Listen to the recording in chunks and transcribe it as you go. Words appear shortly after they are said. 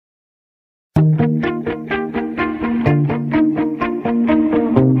Welcome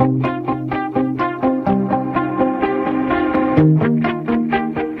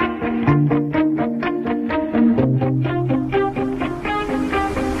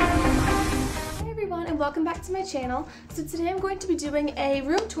back to my channel. So today I'm going to be doing a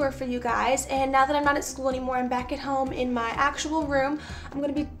room tour for you guys, and now that I'm not at school anymore, I'm back at home in my actual room. I'm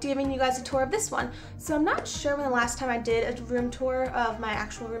going to be giving you guys a tour of this one. So I'm not sure when the last time I did a room tour of my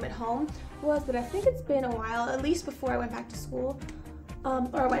actual room at home was, but I think it's been a while, at least before I went back to school.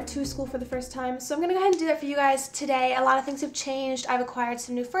 Or I went to school for the first time. So I'm gonna go ahead and do that for you guys today. A lot of things have changed. I've acquired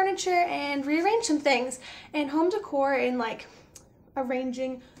some new furniture and rearranged some things. And home decor and like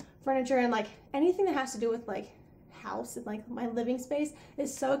arranging furniture and like anything that has to do with like house and like my living space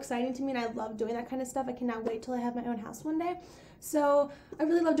is so exciting to me, and I love doing that kind of stuff. I cannot wait till I have my own house one day. So I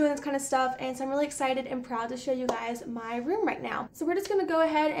really love doing this kind of stuff, and so I'm really excited and proud to show you guys my room right now. So we're just gonna go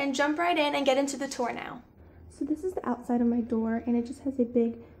ahead and jump right in and get into the tour now. So this is the outside of my door, and it just has a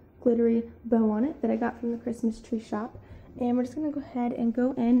big glittery bow on it that I got from the Christmas tree shop. And we're just gonna go ahead and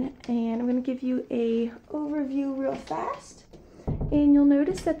go in, and I'm gonna give you a overview real fast. And you'll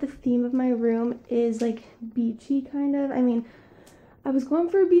notice that the theme of my room is like beachy kind of. I mean, I was going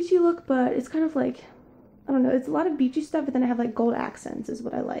for a beachy look, but it's kind of like, I don't know, it's a lot of beachy stuff, but then I have like gold accents is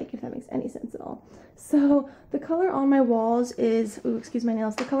what I like, if that makes any sense at all. So the color on my walls is, ooh, excuse my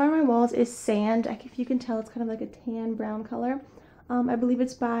nails, the color on my walls is sand. If you can tell, it's kind of like a tan brown color. I believe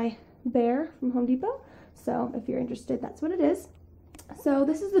it's by Bear from Home Depot. So if you're interested, that's what it is. So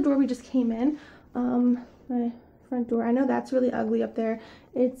this is the door we just came in. My front door. I know that's really ugly up there.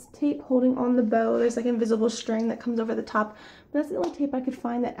 It's tape holding on the bow. There's like invisible string that comes over the top, but that's the only tape I could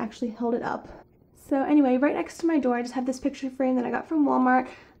find that actually held it up. So anyway, right next to my door, I just have this picture frame that I got from Walmart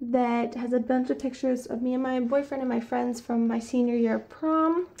that has a bunch of pictures of me and my boyfriend and my friends from my senior year of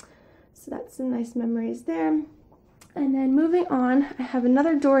prom. So that's some nice memories there. And then moving on, I have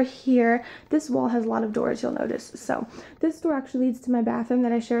another door here. This wall has a lot of doors, you'll notice. So this door actually leads to my bathroom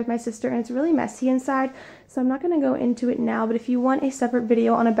that I share with my sister, and it's really messy inside. So I'm not going to go into it now, but if you want a separate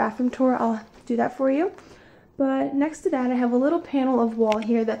video on a bathroom tour, I'll do that for you. But next to that, I have a little panel of wall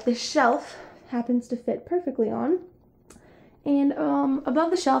here that this shelf happens to fit perfectly on. And above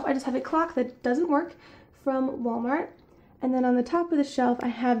the shelf, I just have a clock that doesn't work from Walmart. And then on the top of the shelf, I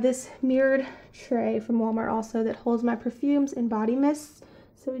have this mirrored tray from Walmart also that holds my perfumes and body mists.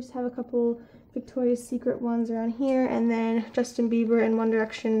 So we just have a couple Victoria's Secret ones around here, and then Justin Bieber and One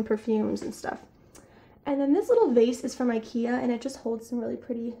Direction perfumes and stuff. And then this little vase is from IKEA, and it just holds some really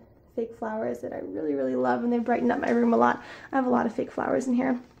pretty fake flowers that I really, really love, and they brighten up my room a lot. I have a lot of fake flowers in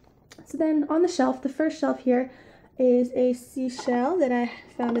here. So then on the shelf, the first shelf here is a seashell that I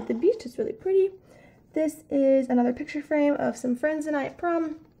found at the beach. It's really pretty. This is another picture frame of some friends and I at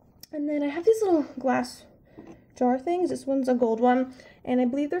prom. And then I have these little glass jar things. This one's a gold one, and I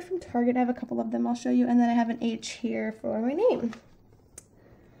believe they're from Target. I have a couple of them I'll show you. And then I have an H here for my name.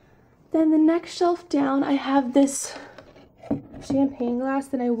 Then the next shelf down, I have this champagne glass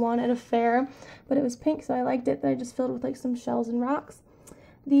that I won at a fair, but it was pink, so I liked it. That I just filled with like some shells and rocks.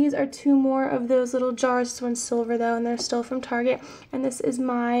 These are two more of those little jars. This one's silver though, and they're still from Target. And this is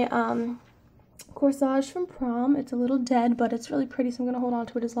my corsage from prom. It's a little dead, but it's really pretty, so I'm going to hold on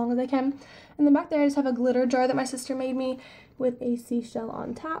to it as long as I can. And then back there I just have a glitter jar that my sister made me with a seashell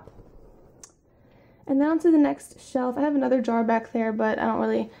on top. And then onto the next shelf, I have another jar back there, but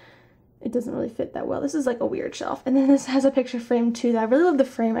it doesn't really fit that well. This is like a weird shelf. And then this has a picture frame too that I really love the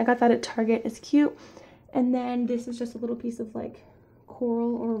frame. I got that at Target. It's cute. And then this is just a little piece of like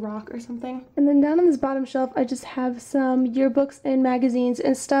coral or rock or something. And then down on this bottom shelf, I just have some yearbooks and magazines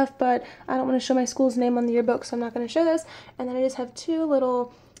and stuff, but I don't want to show my school's name on the yearbook, so I'm not going to show this. And then I just have two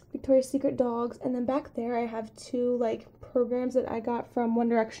little Victoria's Secret dogs, and then back there I have two like programs that I got from One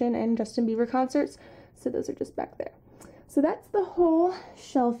Direction and Justin Bieber concerts, so those are just back there. So that's the whole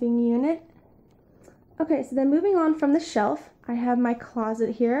shelving unit. Okay, so then moving on from the shelf, I have my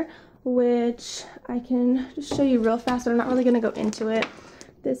closet here, which I can just show you real fast, but I'm not really going to go into it.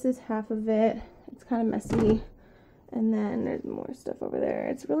 This is half of it. It's kind of messy. And then there's more stuff over there.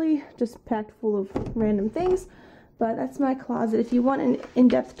 It's really just packed full of random things, but that's my closet. If you want an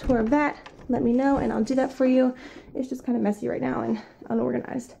in-depth tour of that, let me know and I'll do that for you. It's just kind of messy right now and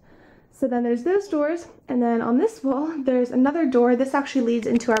unorganized. So then there's those doors, and then on this wall there's another door. This actually leads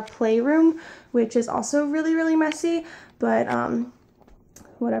into our playroom, which is also really, really messy, but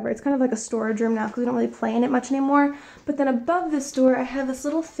whatever. It's kind of like a storage room now because we don't really play in it much anymore. But then above this door, I have this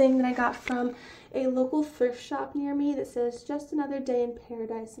little thing that I got from a local thrift shop near me that says "Just Another Day in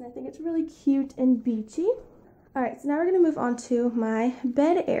Paradise," and I think it's really cute and beachy. Alright, so now we're going to move on to my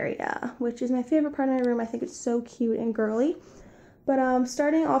bed area, which is my favorite part of my room. I think it's so cute and girly. But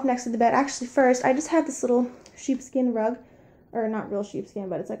starting off next to the bed, actually first, I just have this little sheepskin rug, or not real sheepskin,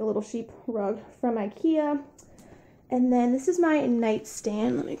 but it's like a little sheep rug from IKEA. And then this is my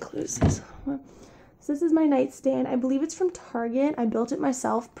nightstand. Let me close this. So this is my nightstand. I believe it's from Target. I built it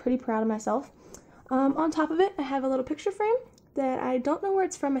myself. Pretty proud of myself. On top of it, I have a little picture frame that I don't know where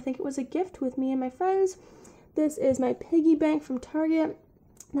it's from. I think it was a gift with me and my friends. This is my piggy bank from Target.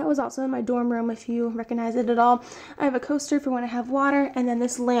 That was also in my dorm room if you recognize it at all. I have a coaster for when I have water, and then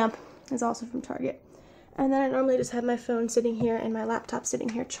this lamp is also from Target. And then I normally just have my phone sitting here and my laptop sitting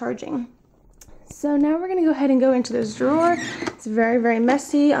here charging. So now we're gonna go ahead and go into this drawer. It's very, very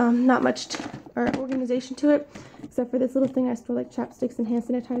messy. Not much organization to it, except for this little thing I store like chapsticks and hand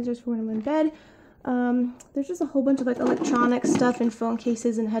sanitizers for when I'm in bed. There's just a whole bunch of like electronic stuff and phone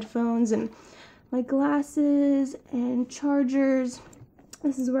cases and headphones and my glasses and chargers.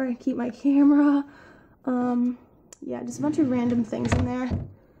 This is where I keep my camera. Yeah, just a bunch of random things in there.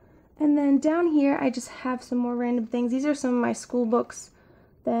 And then down here, I just have some more random things. These are some of my school books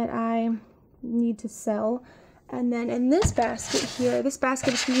that I need to sell. And then in this basket here, this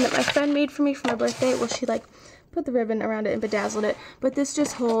basket is something that my friend made for me for my birthday. Well, she like put the ribbon around it and bedazzled it. But this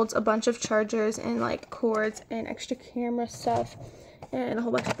just holds a bunch of chargers and like cords and extra camera stuff and a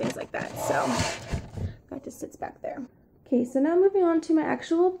whole bunch of things like that. So that just sits back there. Okay, so now moving on to my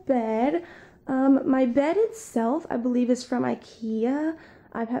actual bed. My bed itself, I believe, is from IKEA.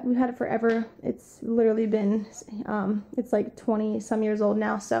 We've had it forever. It's literally been, it's like 20 some years old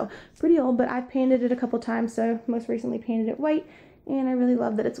now, so pretty old, but I've painted it a couple times, so most recently painted it white, and I really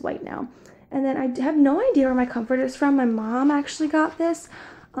love that it's white now. And then I have no idea where my comforter is from. My mom actually got this.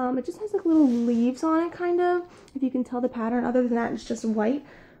 It just has like little leaves on it, kind of, if you can tell the pattern. Other than that, it's just white,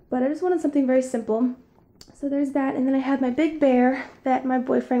 but I just wanted something very simple. So there's that, and then I have my big bear that my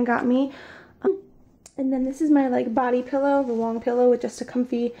boyfriend got me. And then this is my like body pillow, the long pillow with just a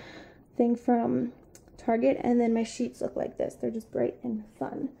comfy thing from Target. And then my sheets look like this. They're just bright and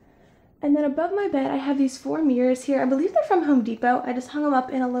fun. And then above my bed, I have these 4 mirrors here. I believe they're from Home Depot. I just hung them up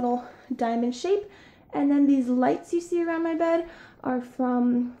in a little diamond shape. And then these lights you see around my bed are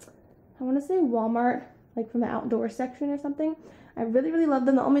from, I want to say Walmart, like from the outdoor section or something. I really, really love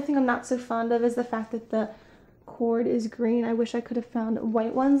them. The only thing I'm not so fond of is the fact that the cord is green. I wish I could have found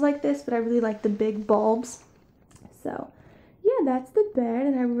white ones like this, but I really like the big bulbs. So yeah, that's the bed,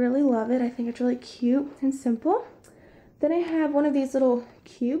 and I really love it. I think it's really cute and simple. Then I have one of these little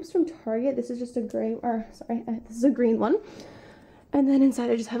cubes from Target. This is just a gray, or sorry, this is a green one. And then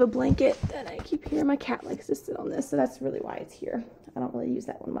inside I just have a blanket that I keep here. My cat likes to sit on this, so that's really why it's here. I don't really use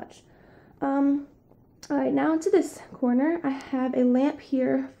that one much. All right, now into this corner, I have a lamp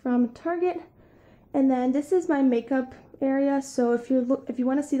here from Target. And then this is my makeup area. So if you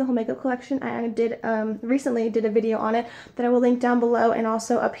want to see the whole makeup collection, I did recently did a video on it that I will link down below and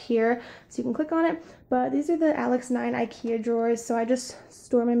also up here, so you can click on it. But these are the Alex 9 IKEA drawers, so I just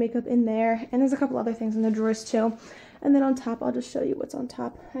store my makeup in there. And there's a couple other things in the drawers too. And then on top, I'll just show you what's on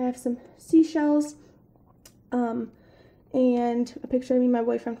top. I have some seashells, and a picture of me and my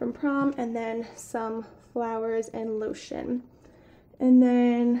boyfriend from prom, and then some flowers and lotion. And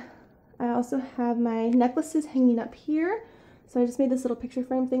then I also have my necklaces hanging up here. So I just made this little picture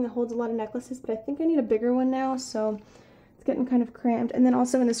frame thing that holds a lot of necklaces, but I think I need a bigger one now, so it's getting kind of cramped. And then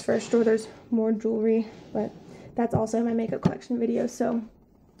also in this first drawer, there's more jewelry, but that's also in my makeup collection video, so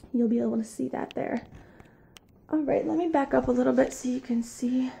you'll be able to see that there. All right, let me back up a little bit so you can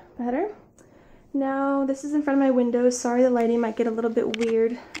see better. Now, this is in front of my windows. Sorry, the lighting might get a little bit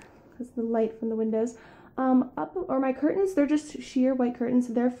weird because of the light from the windows. My curtains, they're just sheer white curtains.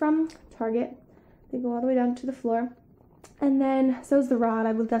 They're from Target. They go all the way down to the floor. And then, so is the rod.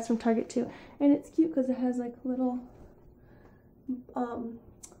 I believe that's from Target too. And it's cute because it has like little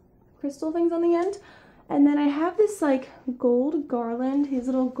crystal things on the end. And then I have this like gold garland, these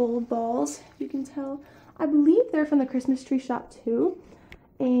little gold balls, if you can tell. I believe they're from the Christmas tree shop too.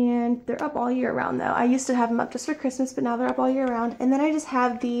 And they're up all year round though. I used to have them up just for Christmas, but now they're up all year round. And then I just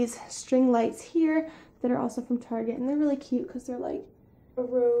have these string lights here that are also from Target, and they're really cute because they're like a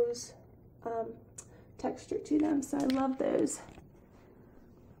rose texture to them, so I love those.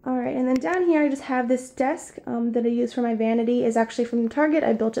 Alright, and then down here I just have this desk that I use for my vanity. Is actually from Target.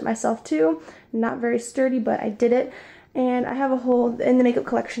 I built it myself too. Not very sturdy, but I did it. And I have a whole, in the makeup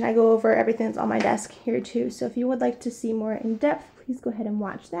collection, I go over everything that's on my desk here too, so if you would like to see more in depth, please go ahead and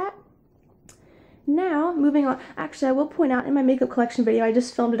watch that. Now, moving on, actually I will point out in my makeup collection video, I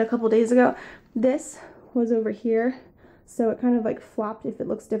just filmed it a couple days ago, this was over here. so it kind of like flopped. If it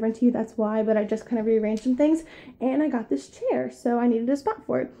looks different to you, that's why, but I just kind of rearranged some things, and I got this chair, so I needed a spot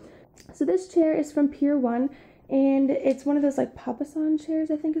for it. So this chair is from Pier 1, and it's one of those like papasan chairs,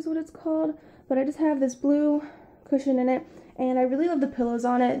 I think is what it's called, but I just have this blue cushion in it, and I really love the pillows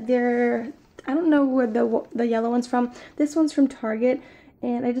on it. I don't know where the yellow one's from. This one's from Target,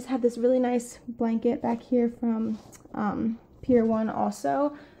 and I just have this really nice blanket back here from Pier 1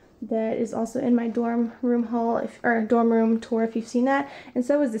 also, that is also in my dorm room haul, or dorm room tour if you've seen that. And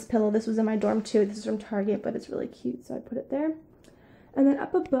so is this pillow. This was in my dorm too. This is from Target, but it's really cute, so I put it there. And then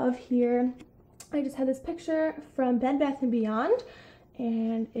up above here, I just had this picture from Bed Bath & Beyond,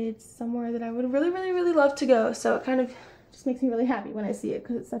 and it's somewhere that I would really, really, really love to go. So it kind of just makes me really happy when I see it,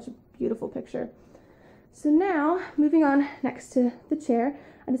 because it's such a beautiful picture. So now, moving on next to the chair,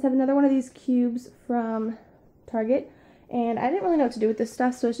 I just have another one of these cubes from Target. And I didn't really know what to do with this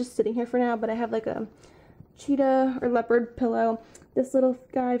stuff, so it's just sitting here for now, but I have like a cheetah or leopard pillow. This little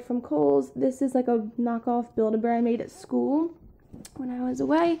guy from Kohl's, this is like a knockoff Build-A-Bear I made at school when I was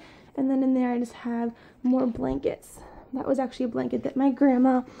away. And then in there I just have more blankets. That was actually a blanket that my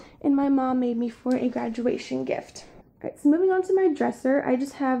grandma and my mom made me for a graduation gift. Alright, so moving on to my dresser, I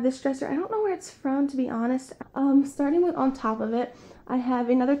just have this dresser. I don't know where it's from, to be honest. Starting with on top of it, I have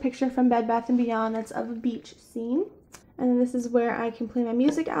another picture from Bed Bath & Beyond that's of a beach scene. And then this is where I can play my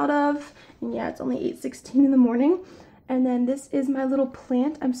music out of. And yeah, it's only 8:16 in the morning. And then this is my little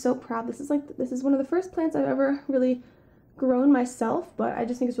plant. I'm so proud. This is one of the first plants I've ever really grown myself, but I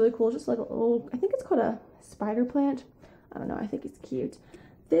just think it's really cool. Just like a little, I think it's called a spider plant. I don't know, I think it's cute.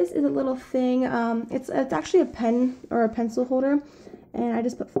 This is a little thing, it's actually a pen or a pencil holder, and I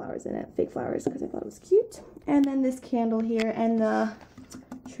just put flowers in it, fake flowers, because I thought it was cute. And then this candle here and the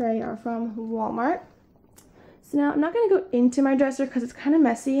tray are from Walmart. So now I'm not going to go into my dresser because it's kind of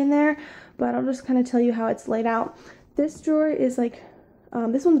messy in there, but I'll just kind of tell you how it's laid out. This drawer is like,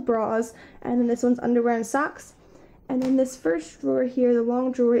 this one's bras, and then this one's underwear and socks. And then this first drawer here, the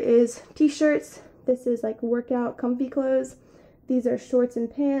long drawer, is t-shirts. This is like workout comfy clothes. These are shorts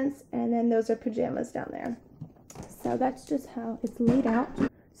and pants, and then those are pajamas down there. So that's just how it's laid out.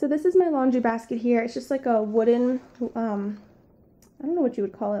 So this is my laundry basket here. It's just like a wooden, I don't know what you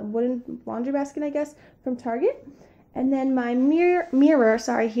would call it, wooden laundry basket, I guess, from Target. And then my mirror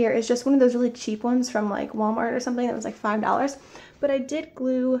here is just one of those really cheap ones from like Walmart or something that was like $5. But I did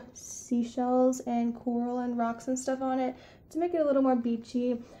glue seashells and coral and rocks and stuff on it to make it a little more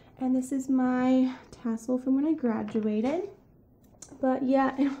beachy. And this is my tassel from when I graduated. But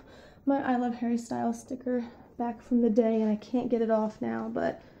yeah, my I Love Harry Styles sticker back from the day, and I can't get it off now,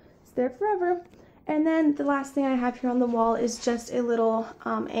 but it's there forever. And then the last thing I have here on the wall is just a little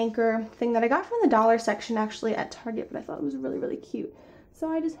anchor thing that I got from the dollar section actually at Target, but I thought it was really, really cute.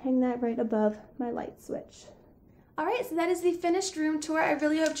 So I just hang that right above my light switch. Alright, so that is the finished room tour. I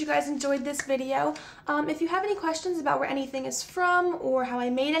really hope you guys enjoyed this video. If you have any questions about where anything is from or how I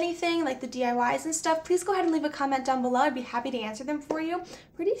made anything, like the DIYs and stuff, please go ahead and leave a comment down below. I'd be happy to answer them for you.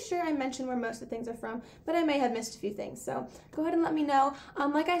 Pretty sure I mentioned where most of the things are from, but I may have missed a few things, so go ahead and let me know.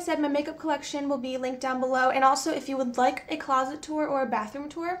 Like I said, my makeup collection will be linked down below, and also if you would like a closet tour or a bathroom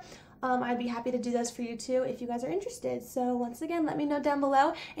tour, I'd be happy to do those for you too if you guys are interested. So once again, let me know down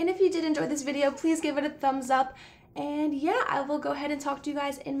below, and if you did enjoy this video, please give it a thumbs up. And yeah, I will go ahead and talk to you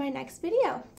guys in my next video.